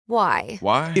Why?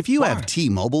 Why? If you have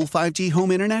T-Mobile 5G home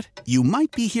internet, you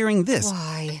might be hearing this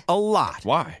Why? a lot.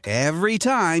 Why? Every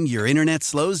time your internet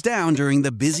slows down during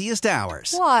the busiest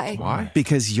hours. Why? Why?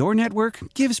 Because your network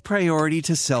gives priority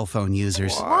to cell phone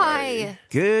users. Why?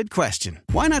 Good question.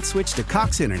 Why not switch to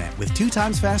Cox Internet with 2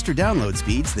 times faster download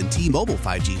speeds than T-Mobile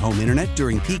 5G home internet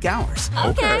during peak hours?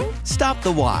 Okay. Stop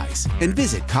the whys and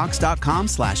visit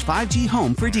cox.com/5G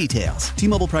home for details.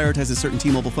 T-Mobile prioritizes certain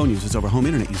T-Mobile phone users over home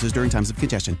internet users during times of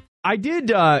congestion. I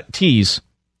did tease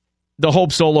the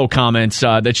Hope Solo comments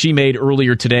that she made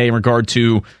earlier today in regard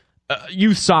to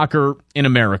youth soccer in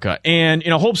America. And,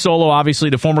 Hope Solo, obviously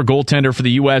the former goaltender for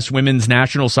the U.S. women's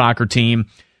national soccer team,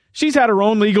 she's had her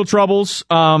own legal troubles,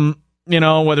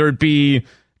 whether it be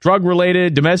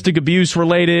drug-related, domestic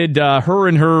abuse-related, her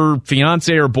and her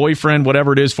fiance or boyfriend,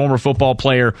 whatever it is, former football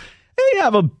player, they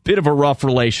have a bit of a rough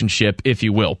relationship, if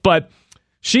you will. But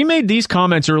she made these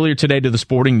comments earlier today to the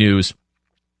Sporting News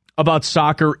about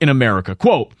soccer in America.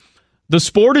 Quote, "The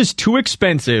sport is too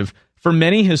expensive for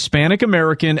many Hispanic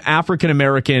American, African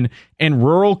American, and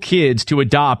rural kids to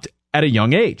adopt at a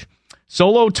young age."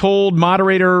 Solo told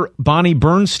moderator Bonnie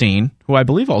Bernstein, who I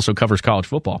believe also covers college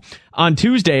football, on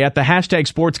Tuesday at the Hashtag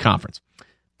Sports Conference.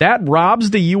 That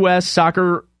robs the U.S.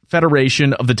 Soccer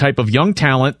Federation of the type of young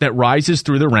talent that rises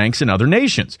through the ranks in other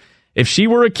nations. If she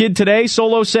were a kid today,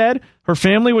 Solo said, her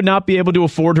family would not be able to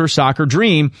afford her soccer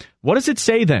dream. What does it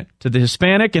say then to the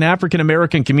Hispanic and African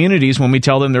American communities when we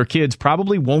tell them their kids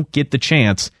probably won't get the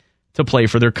chance to play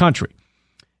for their country?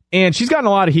 And she's gotten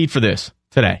a lot of heat for this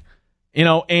today,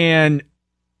 and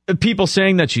people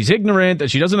saying that she's ignorant,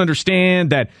 that she doesn't understand,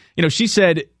 that, she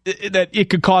said that it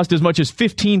could cost as much as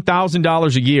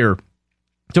 $15,000 a year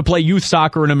to play youth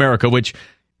soccer in America, which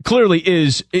clearly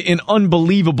is an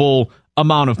unbelievable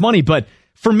amount of money. But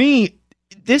for me,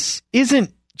 this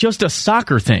isn't just a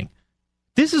soccer thing.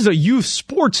 This is a youth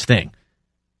sports thing.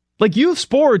 Like, youth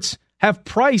sports have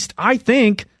priced, I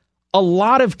think, a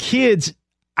lot of kids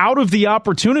out of the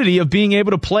opportunity of being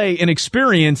able to play and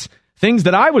experience things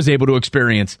that I was able to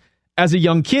experience as a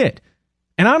young kid.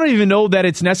 And I don't even know that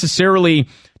it's necessarily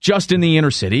just in the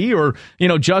inner city or,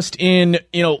 just in,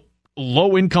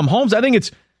 low income homes. I think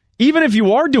it's, even if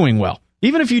you are doing well,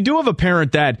 even if you do have a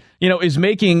parent that, is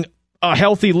making a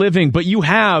healthy living, but you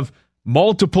have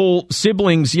multiple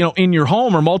siblings, in your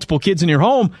home or multiple kids in your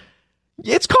home,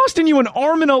 it's costing you an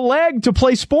arm and a leg to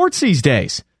play sports these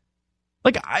days.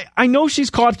 Like, I know she's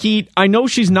caught heat. I know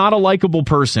she's not a likable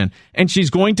person, and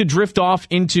she's going to drift off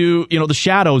into, the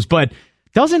shadows. But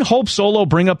doesn't Hope Solo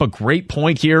bring up a great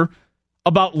point here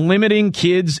about limiting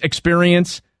kids'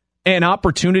 experience and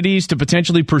opportunities to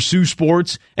potentially pursue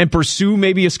sports and pursue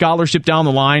maybe a scholarship down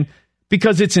the line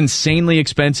because it's insanely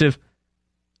expensive?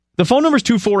 The phone number is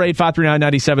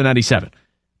 248-539-9797.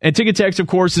 And ticket text, of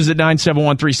course, is at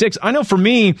 97136. I know for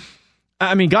me,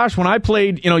 when I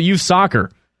played, youth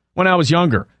soccer when I was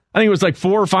younger, I think it was like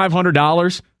 $400 or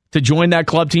 $500 to join that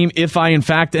club team if I, in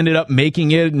fact, ended up making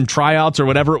it in tryouts or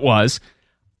whatever it was.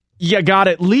 You got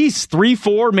at least 3,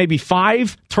 4, maybe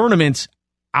 5 tournaments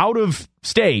out of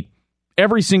state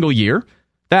every single year.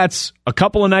 That's a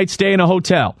couple of nights stay in a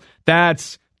hotel.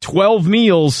 That's 12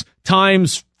 meals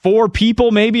times 4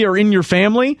 people maybe are in your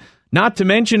family, not to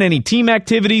mention any team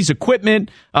activities,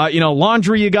 equipment,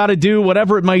 laundry you got to do,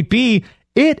 whatever it might be.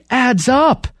 It adds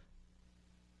up.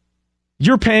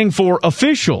 You're paying for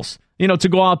officials, to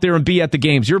go out there and be at the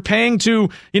games. You're paying to,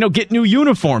 get new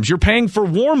uniforms. You're paying for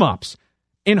warm-ups.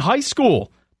 In high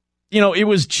school, it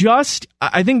was just,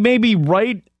 I think maybe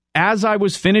right as I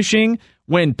was finishing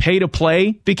when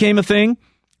pay-to-play became a thing,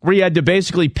 where you had to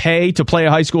basically pay to play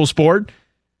a high school sport.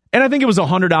 And I think it was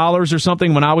 $100 or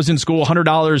something when I was in school,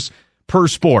 $100 per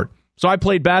sport. So I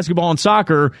played basketball and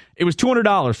soccer. It was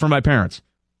 $200 for my parents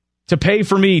to pay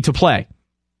for me to play.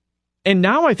 And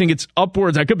now I think it's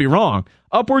upwards, I could be wrong,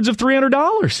 upwards of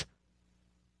 $300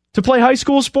 to play high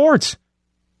school sports.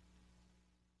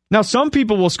 Now, some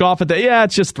people will scoff at that. Yeah,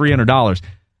 it's just $300.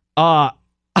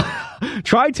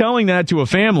 Try telling that to a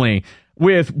family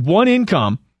with one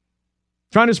income,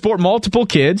 trying to support multiple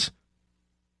kids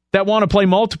that want to play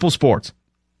multiple sports.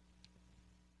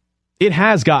 It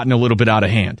has gotten a little bit out of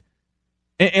hand.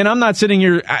 And I'm not sitting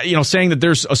here, saying that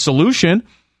there's a solution,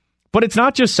 but it's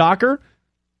not just soccer.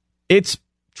 It's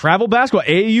travel basketball,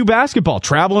 AAU basketball,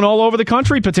 traveling all over the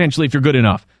country potentially if you're good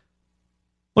enough.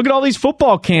 Look at all these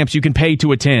football camps you can pay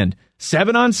to attend.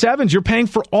 7-on-7s, you're paying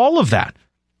for all of that.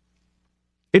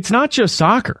 It's not just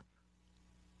soccer.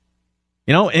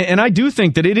 And I do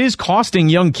think that it is costing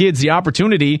young kids the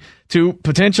opportunity to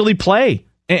potentially play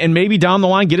and maybe down the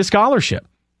line get a scholarship.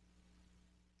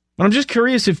 But I'm just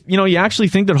curious if, you actually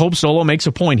think that Hope Solo makes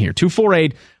a point here.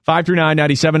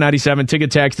 248-539-9797.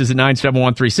 Ticket text is at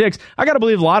 97136. I got to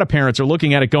believe a lot of parents are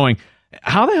looking at it going,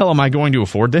 how the hell am I going to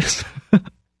afford this?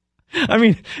 I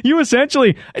mean, you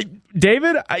essentially,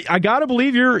 David, I got to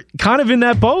believe you're kind of in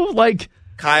that boat. Like,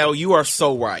 Kyle, you are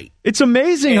so right. It's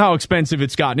amazing how expensive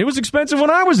it's gotten. It was expensive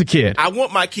when I was a kid. I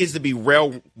want my kids to be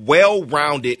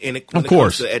well-rounded when it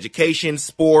comes to education,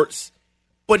 sports.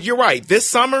 But you're right. This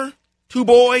summer, 2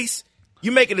 boys,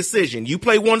 you make a decision. You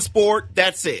play one sport,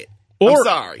 that's it. I'm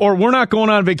sorry. Or we're not going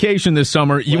on vacation this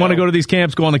summer. You want to go to these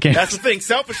camps, go on the camps. That's the thing.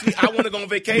 Selfishly, I want to go on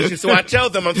vacation. So I tell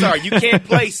them, I'm sorry, you can't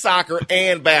play soccer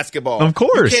and basketball. Of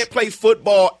course. You can't play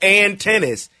football and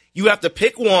tennis. You have to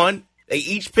pick one. They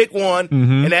each pick one,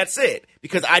 and that's it.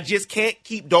 Because I just can't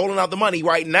keep doling out the money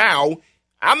right now.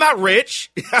 I'm not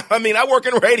rich. I mean, I work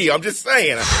in radio. I'm just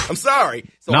saying. I'm sorry.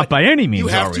 So not by any means. You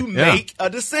have to make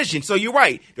a decision. So you're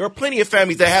right. There are plenty of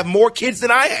families that have more kids than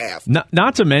I have.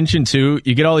 Not to mention, too,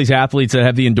 you get all these athletes that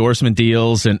have the endorsement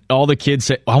deals, and all the kids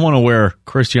say, I want to wear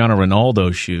Cristiano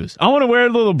Ronaldo's shoes. I want to wear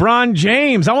the LeBron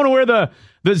James. I want to wear the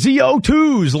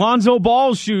ZO2s, Lonzo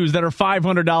Ball's shoes that are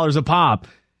 $500 a pop.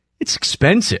 It's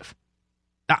expensive.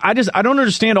 I don't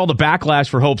understand all the backlash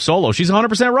for Hope Solo. She's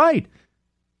 100% right.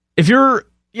 If you're,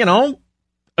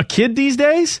 a kid these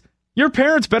days, your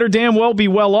parents better damn well be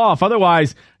well off.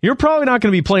 Otherwise, you're probably not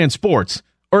going to be playing sports,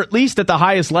 or at least at the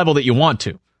highest level that you want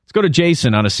to. Let's go to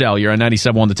Jason on a cell. You're on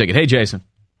 97.1 The Ticket. Hey, Jason.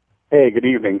 Hey, good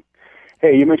evening.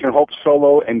 Hey, you mentioned Hope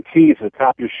Solo and Tease at the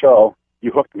top of your show.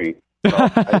 You hooked me. So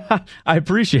I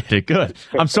appreciate it. Good.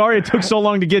 I'm sorry it took so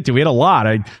long to get to. We had a lot.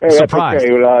 I'm surprised.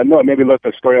 That's okay. No, it made me look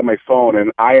at the story on my phone,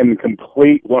 and I am in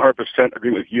complete 100%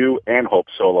 agree with you and Hope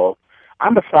Solo.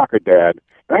 I'm a soccer dad,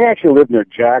 and I actually live near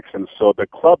Jackson, so the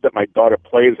club that my daughter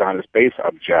plays on is based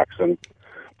out of Jackson.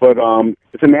 But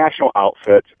it's a national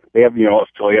outfit. They have,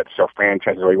 affiliates or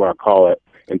franchises, or you want to call it,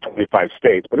 in 25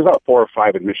 states, but there's about 4 or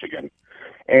 5 in Michigan.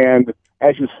 And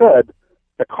as you said,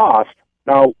 the cost,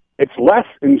 now, it's less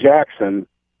in Jackson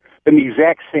than the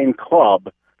exact same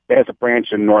club that has a branch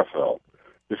in Northville.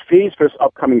 The fees for this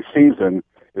upcoming season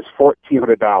is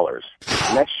 $1,400,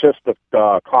 and that's just the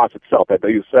cost itself. That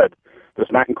you said does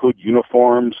not include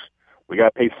uniforms. We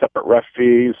got to pay separate ref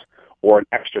fees or an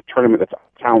extra tournament that's out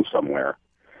of town somewhere.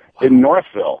 Wow. In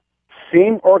Northville,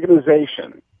 same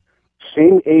organization,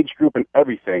 same age group, and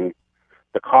everything.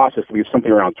 The cost is to be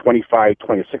something around $2,500,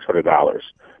 $2,600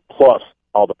 plus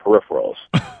all the peripherals.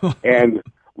 And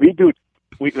the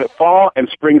fall and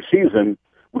spring season,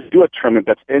 we do a tournament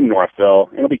that's in Northville,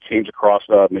 and it'll be teams across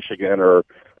Michigan or a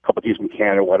couple teams from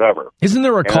Canada, whatever. Isn't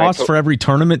there a cost for every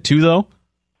tournament, too, though,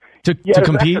 to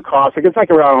compete? Yeah, cost. It's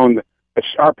like around,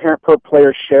 our parent per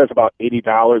player shares about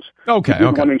 $80. Okay.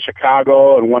 One in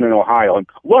Chicago and one in Ohio. And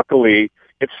luckily,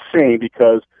 it's the same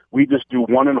because we just do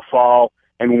one in the fall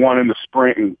and one in the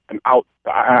spring and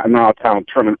an out-of-town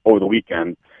tournament over the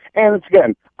weekend. And it's,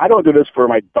 again, I don't do this for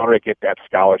my daughter to get that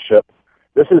scholarship.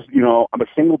 This is, I'm a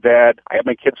single dad. I have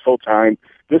my kids full-time.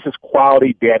 This is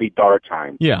quality daddy-daughter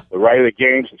time. Yeah. The right of the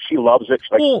games, and she loves it.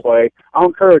 She likes to play. I'll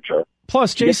encourage her.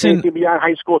 Plus, Jason, beyond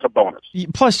high school, it's a bonus.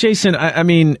 Plus, Jason, I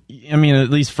mean, at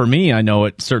least for me, I know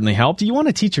it certainly helped. You want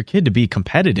to teach your kid to be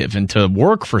competitive and to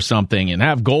work for something and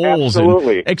have goals.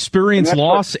 Absolutely. And experience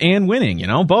loss and winning,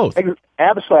 both.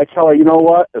 Absolutely. I tell her, you know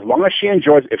what? As long as she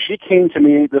enjoys it, if she came to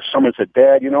me this summer and said,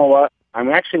 Dad, you know what? I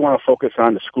actually want to focus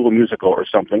on the school musical or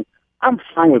something, I'm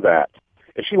fine with that.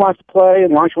 If she wants to play,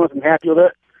 and as long as she wants to be happy with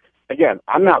it, again,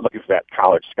 I'm not looking for that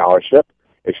college scholarship.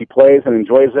 If she plays and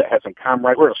enjoys it, has some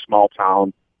camaraderie, we're a small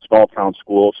town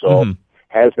school, so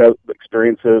has those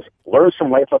experiences, learns some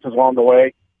life lessons along the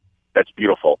way, that's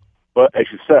beautiful. But as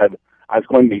you said, I was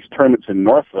going to these tournaments in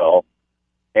Northville,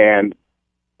 and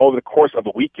over the course of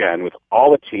a weekend with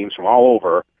all the teams from all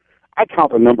over, I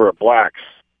count the number of blacks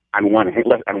on one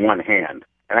hand,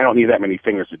 and I don't need that many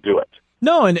fingers to do it.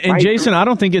 No, and Jason, I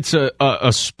don't think it's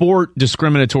a sport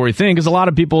discriminatory thing, because a lot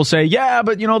of people say, yeah,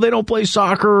 but they don't play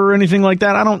soccer or anything like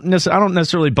that. I don't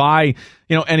necessarily buy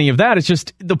any of that. It's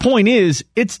just the point is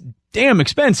it's damn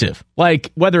expensive.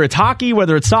 Like whether it's hockey,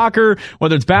 whether it's soccer,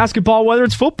 whether it's basketball, whether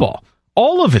it's football,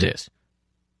 all of it is.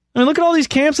 I mean, look at all these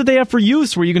camps that they have for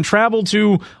youths where you can travel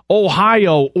to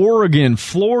Ohio, Oregon,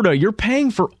 Florida. You're paying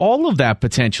for all of that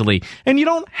potentially, and you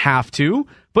don't have to.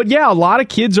 But yeah, a lot of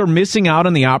kids are missing out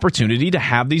on the opportunity to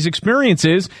have these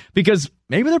experiences because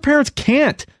maybe their parents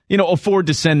can't, afford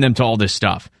to send them to all this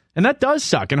stuff. And that does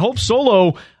suck. And Hope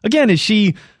Solo, again, is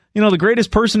she, the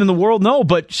greatest person in the world? No,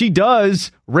 but she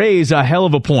does raise a hell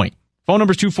of a point. Phone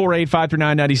number is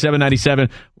 248-539-9797.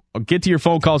 I'll get to your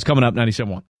phone calls coming up,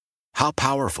 97.1. How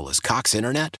powerful is Cox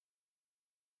Internet?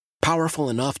 Powerful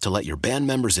enough to let your band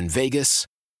members in Vegas,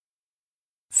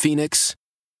 Phoenix,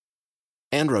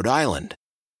 and Rhode Island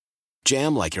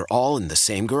jam like you're all in the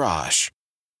same garage.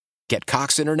 Get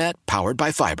Cox Internet powered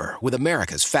by fiber with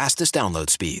America's fastest download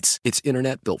speeds. It's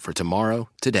internet built for tomorrow,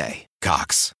 today.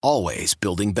 Cox, always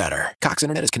building better. Cox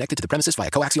Internet is connected to the premises via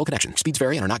coaxial connection. Speeds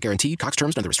vary and are not guaranteed. Cox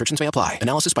terms and other restrictions may apply.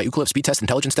 Analysis by Ookla Speed Test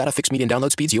Intelligence Data. Fixed median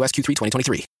download speeds. US Q3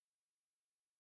 2023.